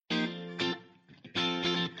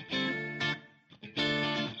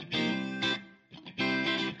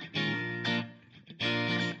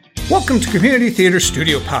Welcome to Community Theater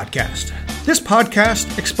Studio Podcast. This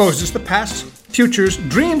podcast exposes the past, futures,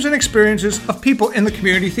 dreams, and experiences of people in the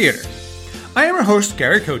community theater. I am your host,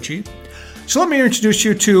 Gary Kochi. So let me introduce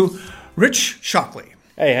you to Rich Shockley.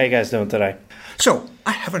 Hey, how you guys doing today? So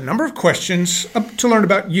I have a number of questions to learn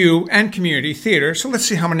about you and community theater, so let's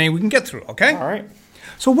see how many we can get through, okay? All right.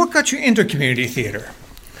 So what got you into community theater?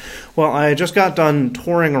 Well, I just got done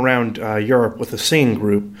touring around Europe with a singing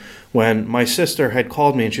group when my sister had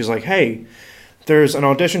called me and she's like, hey, there's an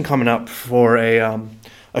audition coming up for a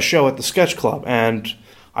show at the Sketch Club and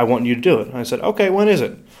I want you to do it. And I said, okay, when is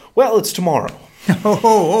it? Well, it's tomorrow.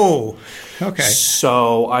 Okay.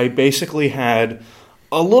 So I basically had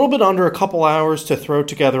a little bit under a couple hours to throw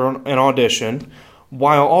together an audition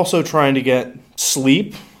while also trying to get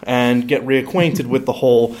sleep and get reacquainted with the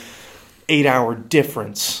whole 8-hour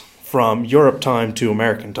difference from Europe time to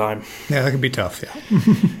American time. Yeah, that can be tough, yeah.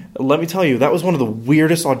 Let me tell you, that was one of the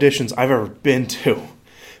weirdest auditions I've ever been to.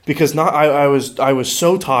 Because I was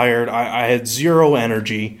so tired, I had zero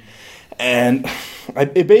energy, and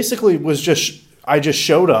it basically was I just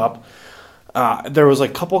showed up. There was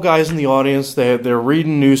like a couple guys in the audience, they're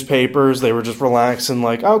reading newspapers, they were just relaxing,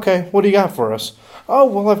 like, okay, what do you got for us? Oh,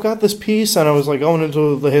 well, I've got this piece, and I was like going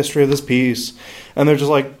into the history of this piece, and they're just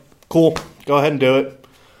like, cool, go ahead and do it.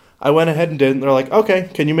 I went ahead and did it, and they're like, okay,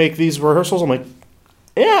 can you make these rehearsals? I'm like,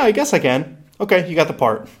 yeah, I guess I can. Okay, you got the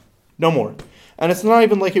part. No more. And it's not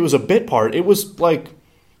even like it was a bit part. It was like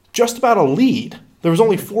just about a lead. There was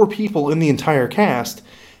only 4 people in the entire cast,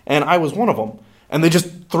 and I was one of them. And they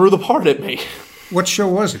just threw the part at me. What show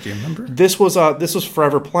was it? Do you remember? This was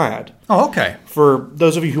Forever Plaid. Oh, okay. For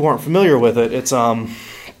those of you who aren't familiar with it,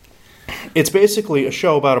 it's basically a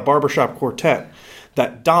show about a barbershop quartet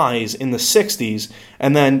that dies in the 60s,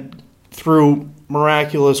 and then through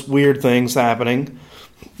miraculous weird things happening,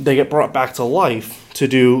 they get brought back to life to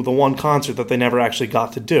do the one concert that they never actually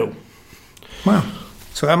got to do. Wow.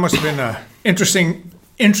 So that must have been an interesting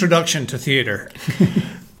introduction to theater.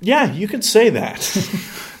 Yeah, you could say that.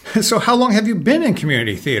 So how long have you been in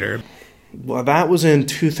community theater? Well, that was in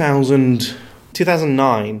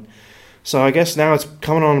 2009. So I guess now it's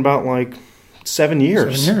coming on about like 7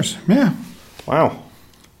 years. 7 years, yeah. Wow.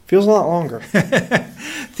 Feels a lot longer.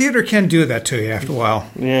 Theater can do that to you after a while.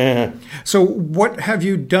 Yeah. So what have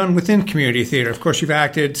you done within community theater? Of course, you've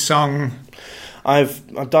acted, sung.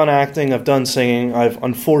 I've done acting. I've done singing. I've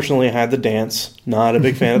unfortunately had the dance. Not a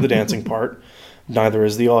big fan of the dancing part. Neither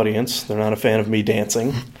is the audience. They're not a fan of me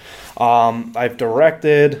dancing. I've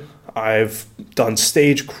directed. I've done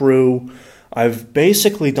stage crew. I've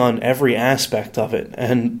basically done every aspect of it.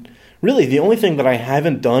 And really, the only thing that I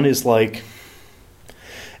haven't done is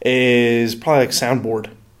probably like soundboard.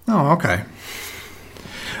 Oh, okay.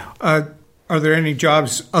 Are there any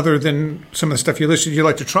jobs other than some of the stuff you listed you'd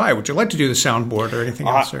like to try? Would you like to do the soundboard or anything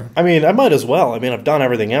else? I mean, I might as well. I mean, I've done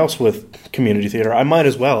everything else with community theater. I might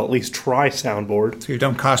as well at least try soundboard. So you've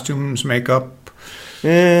done costumes, makeup?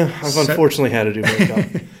 Yeah, I've unfortunately had to do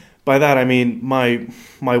makeup. By that, I mean my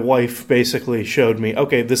wife basically showed me,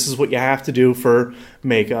 okay, this is what you have to do for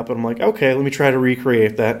makeup. And I'm like, okay, let me try to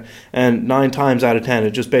recreate that. And 9 times out of 10,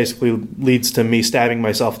 it just basically leads to me stabbing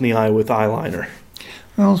myself in the eye with eyeliner.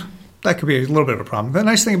 Well, that could be a little bit of a problem. The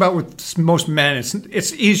nice thing about with most men,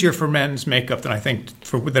 it's easier for men's makeup than I think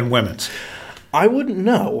than women's. I wouldn't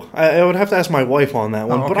know. I would have to ask my wife on that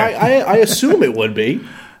one, okay. But I assume it would be.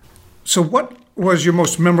 So what was your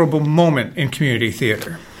most memorable moment in community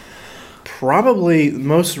theater? Probably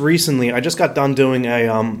most recently, I just got done doing a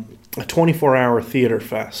 24-hour theater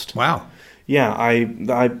fest. Wow. Yeah, I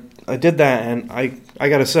did that, and I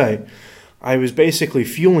got to say, I was basically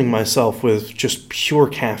fueling myself with just pure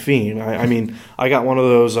caffeine. I mean, I got one of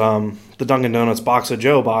those, the Dunkin' Donuts Box of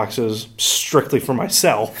Joe boxes strictly for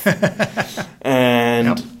myself.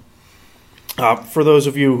 And for those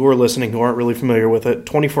of you who are listening who aren't really familiar with it,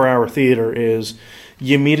 24-hour theater is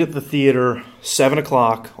you meet at the theater 7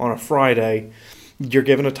 o'clock on a Friday. You're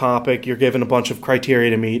given a topic. You're given a bunch of criteria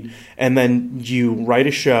to meet. And then you write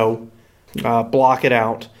a show, block it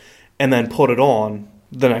out, and then put it on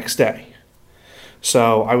the next day.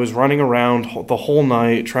 So I was running around the whole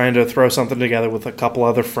night trying to throw something together with a couple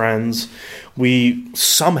other friends. We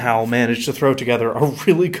somehow managed to throw together a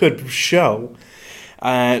really good show.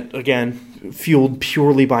 Again, fueled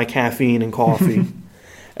purely by caffeine and coffee.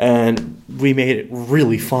 And we made it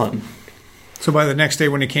really fun. So by the next day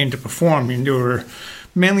when you came to perform, you were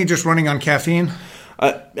mainly just running on caffeine?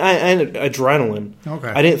 And adrenaline. Okay.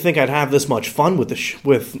 I didn't think I'd have this much fun with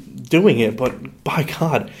with doing it, but by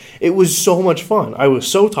God, it was so much fun. I was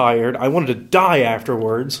so tired. I wanted to die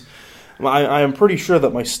afterwards. I am pretty sure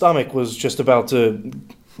that my stomach was just about to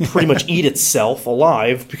pretty much eat itself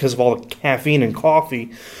alive because of all the caffeine and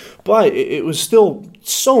coffee. But it was still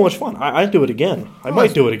so much fun. I'd do it again. I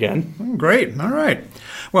might do it again. Great. All right.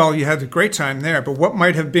 Well, you had a great time there, but what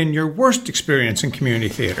might have been your worst experience in community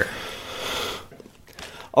theater?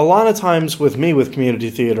 A lot of times with me with community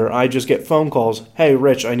theater, I just get phone calls. Hey,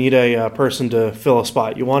 Rich, I need a person to fill a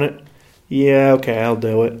spot. You want it? Yeah, okay, I'll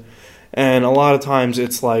do it. And a lot of times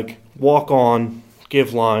it's like walk on,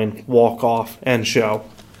 give line, walk off, end show.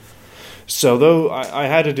 So though I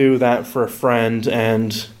had to do that for a friend,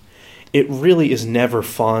 and it really is never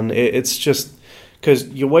fun. It's just because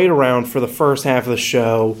you wait around for the first half of the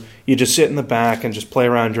show, you just sit in the back and just play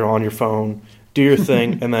around on your phone, do your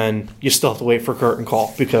thing, and then you still have to wait for curtain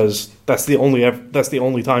call because that's the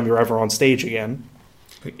only time you're ever on stage again.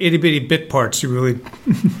 The itty bitty bit parts, you really.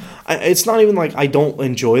 It's not even like I don't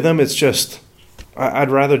enjoy them. It's just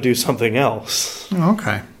I'd rather do something else.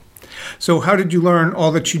 Okay. So how did you learn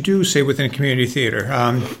all that you do, say, within community theater?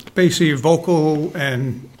 Basically, your vocal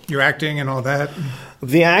and your acting and all that?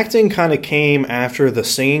 The acting kind of came after the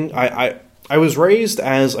singing. I was raised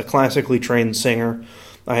as a classically trained singer.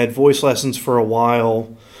 I had voice lessons for a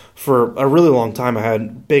while. For a really long time, I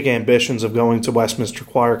had big ambitions of going to Westminster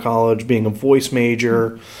Choir College, being a voice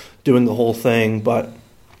major, doing the whole thing. But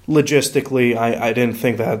logistically, I didn't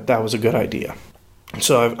think that was a good idea.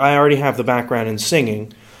 So I already have the background in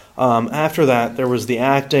singing. After that, there was the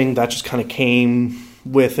acting. That just kind of came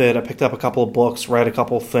with it. I picked up a couple of books, read a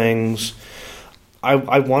couple of things.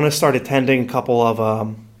 I want to start attending a couple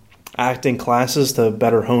of acting classes to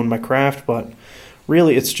better hone my craft, but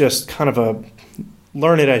really it's just kind of a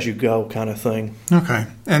learn it as you go kind of thing. Okay.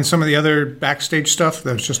 And some of the other backstage stuff,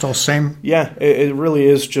 that's just all same? Yeah, it really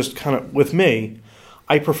is just kind of, with me,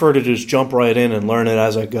 I prefer to just jump right in and learn it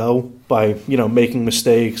as I go by, making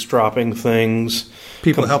mistakes, dropping things.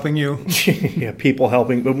 People helping you? Yeah, people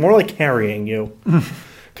helping, but more like carrying you.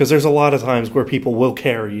 Because there's a lot of times where people will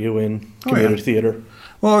carry you in community theater.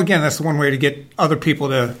 Well, again, that's the one way to get other people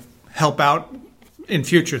to help out in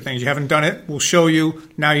future things. You haven't done it, we'll show you.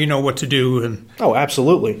 Now you know what to do. Oh,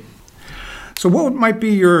 absolutely. So what might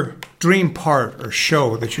be your dream part or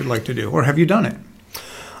show that you'd like to do? Or have you done it?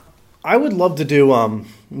 I would love to do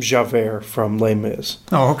Javert from Les Mis.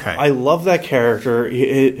 Oh, okay. I love that character.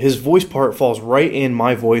 His voice part falls right in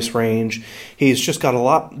my voice range. He's just got a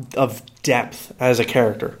lot of depth as a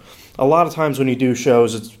character. A lot of times when you do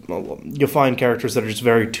shows, you'll find characters that are just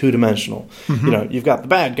very two-dimensional. Mm-hmm. You've got the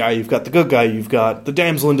bad guy, you've got the good guy, you've got the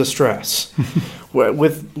damsel in distress.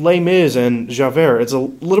 With Les Mis and Javert, it's a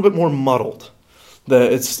little bit more muddled.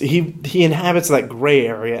 He inhabits that gray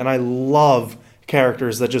area, and I love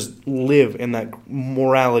characters that just live in that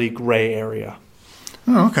morality gray area.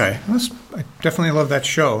 Oh, okay. I definitely love that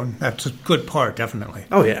show, and that's a good part, definitely.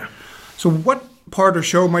 Oh, yeah. So what part or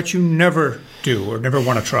show might you never do or never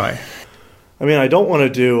want to try? I mean, I don't want to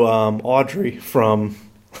do Audrey from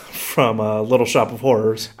Little Shop of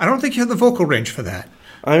Horrors. I don't think you have the vocal range for that.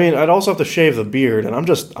 I mean, I'd also have to shave the beard, and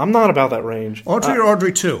I'm not about that range. Audrey or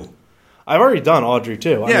Audrey 2? I've already done Audrey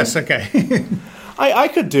 2. Yes, okay. I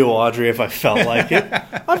could do Audrey if I felt like it.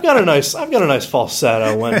 I've got a nice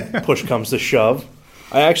falsetto when push comes to shove.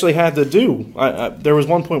 I actually had to do. There was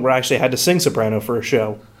one point where I actually had to sing soprano for a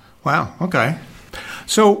show. Wow. Okay.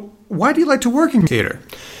 So, why do you like to work in theater?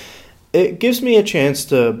 It gives me a chance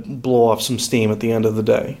to blow off some steam at the end of the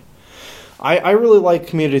day. I really like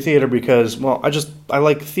community theater because, well, I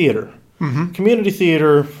like theater. Mm-hmm. Community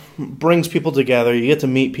theater brings people together. You get to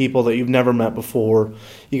meet people that you've never met before.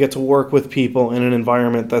 You get to work with people in an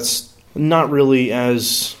environment that's not really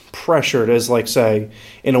as pressured as, like, say,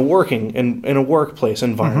 in a workplace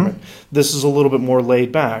environment. Mm-hmm. This is a little bit more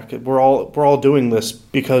laid back. We're all doing this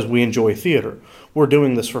because we enjoy theater. We're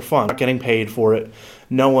doing this for fun, not getting paid for it.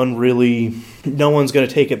 No one's going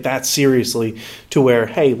to take it that seriously to where,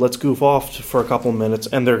 hey, let's goof off for a couple minutes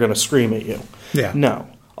and they're going to scream at you. Yeah. No.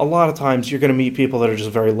 A lot of times you're going to meet people that are just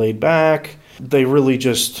very laid back. They're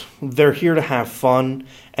here to have fun,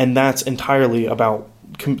 and that's the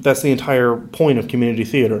entire point of community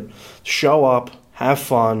theater. Show up, have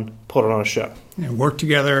fun, put it on a show. And work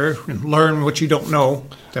together and learn what you don't know.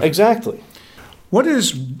 Definitely. Exactly. What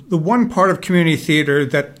is the one part of community theater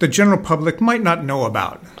that the general public might not know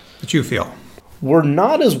about, that you feel? We're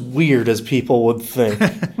not as weird as people would think.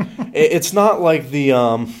 It's not like the...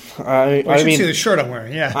 I mean, see the shirt I'm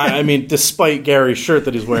wearing, yeah. I mean, despite Gary's shirt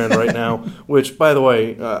that he's wearing right now, which, by the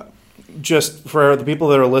way, just for the people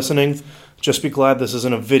that are listening, just be glad this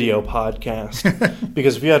isn't a video podcast.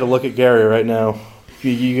 Because if you had to look at Gary right now,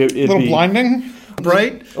 it'd be... A little blinding?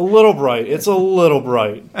 Bright? A little bright. It's a little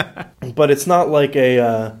bright. But it's not like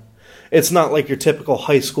It's not like your typical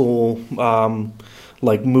high school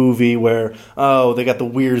like movie where they got the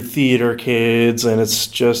weird theater kids and it's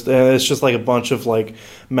just like a bunch of like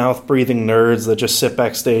mouth breathing nerds that just sit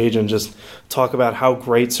backstage and just talk about how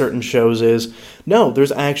great certain shows is. No,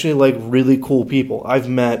 there's actually like really cool people. I've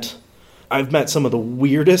met some of the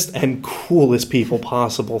weirdest and coolest people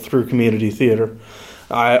possible through community theater.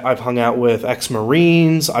 I've hung out with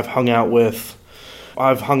ex-Marines. I've hung out with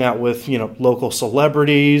local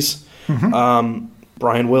celebrities. Mm-hmm.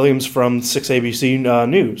 Brian Williams from 6ABC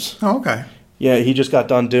News. Oh, okay. Yeah, he just got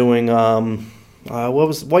done doing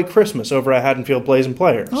White Christmas over at Haddonfield Plays and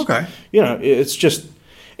Players. Okay.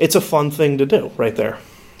 It's a fun thing to do right there.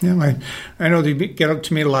 Yeah, I know you get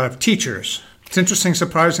to meet a lot of teachers. It's interesting,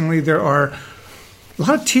 surprisingly, there are a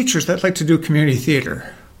lot of teachers that like to do community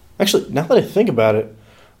theater. Actually, now that I think about it,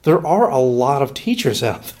 there are a lot of teachers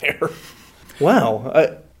out there.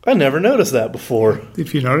 Wow, I never noticed that before.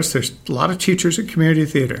 If you notice, there's a lot of teachers at community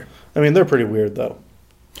theater. I mean, they're pretty weird, though.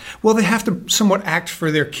 Well, they have to somewhat act for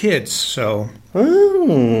their kids, so...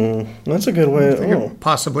 Oh, that's a good way.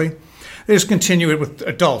 Possibly. They just continue it with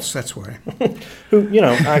adults, that's why. Who,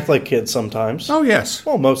 act like kids sometimes. Oh, yes.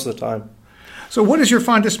 Well, most of the time. So what is your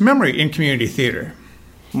fondest memory in community theater?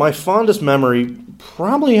 My fondest memory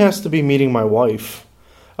probably has to be meeting my wife.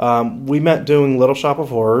 We met doing Little Shop of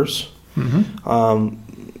Horrors. Mm-hmm.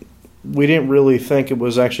 We didn't really think it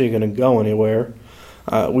was actually going to go anywhere.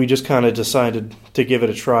 We just kind of decided to give it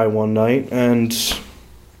a try one night, and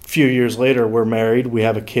a few years later, we're married. We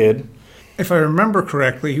have a kid. If I remember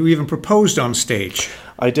correctly, you even proposed on stage.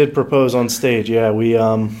 I did propose on stage. Yeah,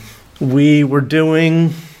 we were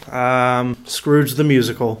doing Scrooge the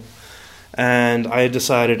Musical, and I had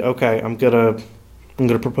decided, okay, I'm gonna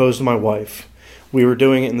propose to my wife. We were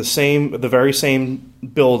doing it in the very same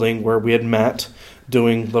building where we had met,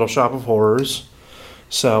 doing Little Shop of Horrors.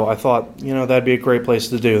 So I thought, that'd be a great place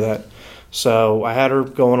to do that. So I had her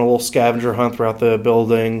go on a little scavenger hunt throughout the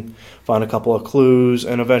building, find a couple of clues,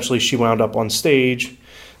 and eventually she wound up on stage,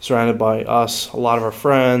 surrounded by us, a lot of our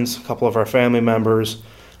friends, a couple of our family members.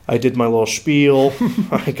 I did my little spiel.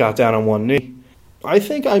 I got down on one knee. I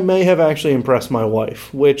think I may have actually impressed my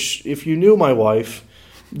wife, which, if you knew my wife,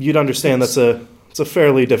 you'd understand it's a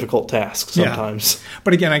fairly difficult task sometimes. Yeah.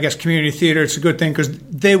 But again, I guess community theater, it's a good thing because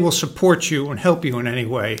they will support you and help you in any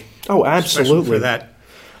way. Oh, absolutely. Especially for that.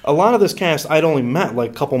 A lot of this cast I'd only met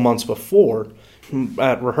like a couple months before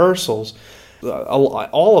at rehearsals.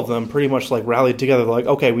 All of them pretty much like rallied together like,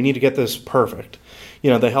 okay, we need to get this perfect.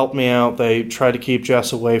 They helped me out. They tried to keep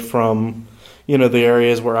Jess away from, the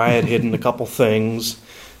areas where I had hidden a couple things.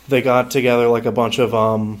 They got together like a bunch of,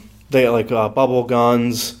 bubble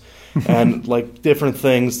guns and like different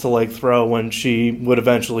things to like throw when she would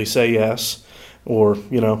eventually say yes. Or,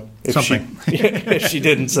 if she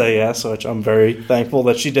didn't say yes, which I'm very thankful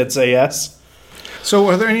that she did say yes. So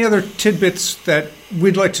are there any other tidbits that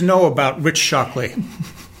we'd like to know about Rich Shockley?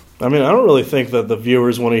 I mean, I don't really think that the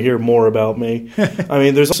viewers want to hear more about me. I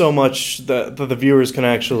mean, there's so much that the viewers can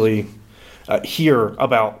actually hear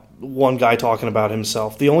about one guy talking about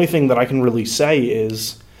himself. The only thing that I can really say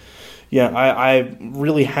is, I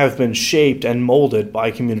really have been shaped and molded by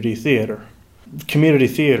community theater. Community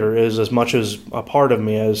theater is as much as a part of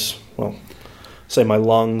me as, say my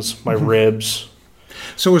lungs, my ribs.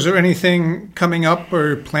 So is there anything coming up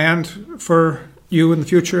or planned for you in the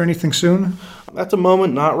future? Anything soon? At the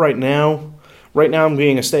moment, not right now. Right now I'm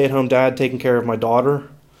being a stay-at-home dad taking care of my daughter.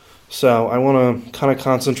 So I want to kind of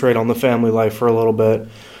concentrate on the family life for a little bit.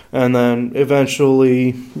 And then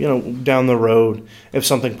eventually, down the road, if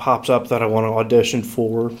something pops up that I want to audition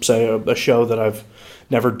for, say a show that I've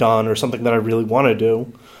never done or something that I really want to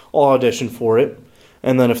do, I'll audition for it.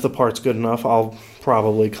 And then if the part's good enough, I'll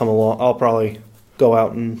probably come along. I'll probably go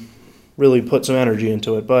out and really put some energy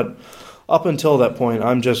into it. But up until that point,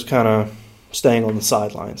 I'm just kind of staying on the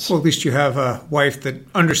sidelines. Well, at least you have a wife that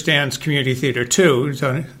understands community theater too,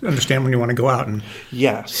 to understand when you want to go out. And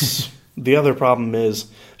yes. The other problem is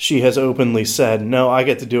she has openly said, no, I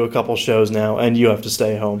get to do a couple shows now, and you have to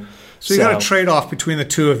stay home. So you got to trade off between the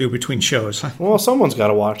two of you between shows. Well, someone's got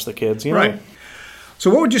to watch the kids, Right. So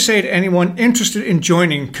what would you say to anyone interested in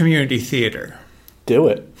joining community theater? Do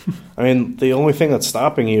it. I mean, the only thing that's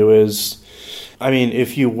stopping you is,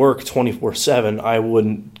 if you work 24/7, I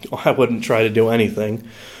wouldn't try to do anything.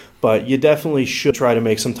 But you definitely should try to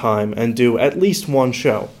make some time and do at least one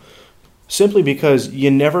show. Simply because you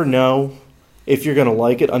never know if you're going to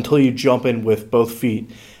like it until you jump in with both feet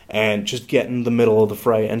and just get in the middle of the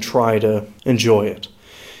fray and try to enjoy it.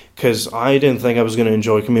 Because I didn't think I was going to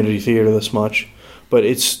enjoy community theater this much, but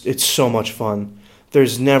it's so much fun.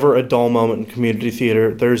 There's never a dull moment in community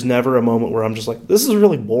theater. There's never a moment where I'm just like, this is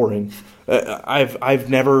really boring. I've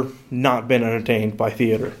never not been entertained by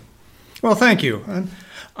theater. Well, thank you.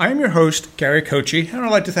 I am your host, Gary Kochi, and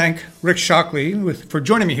I'd like to thank Rick Shockley for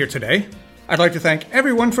joining me here today. I'd like to thank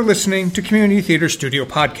everyone for listening to Community Theater Studio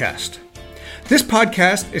Podcast. This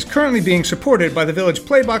podcast is currently being supported by the Village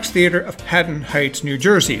Playbox Theater of Haddon Heights, New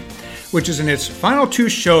Jersey, which is in its final 2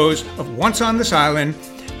 shows of Once on This Island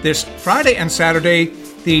this Friday and Saturday,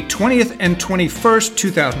 the 20th and 21st,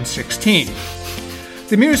 2016.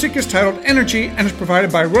 The music is titled Energy and is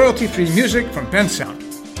provided by royalty-free music from Bensound.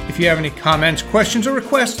 If you have any comments, questions, or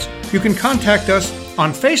requests, you can contact us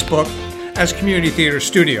on Facebook as Community Theater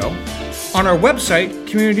Studio, on our website,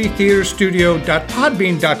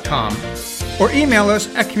 communitytheaterstudio.podbean.com, or email us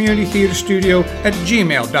at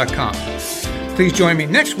communitytheaterstudio@gmail.com. Please join me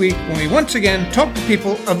next week when we once again talk to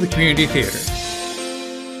people of the community theater.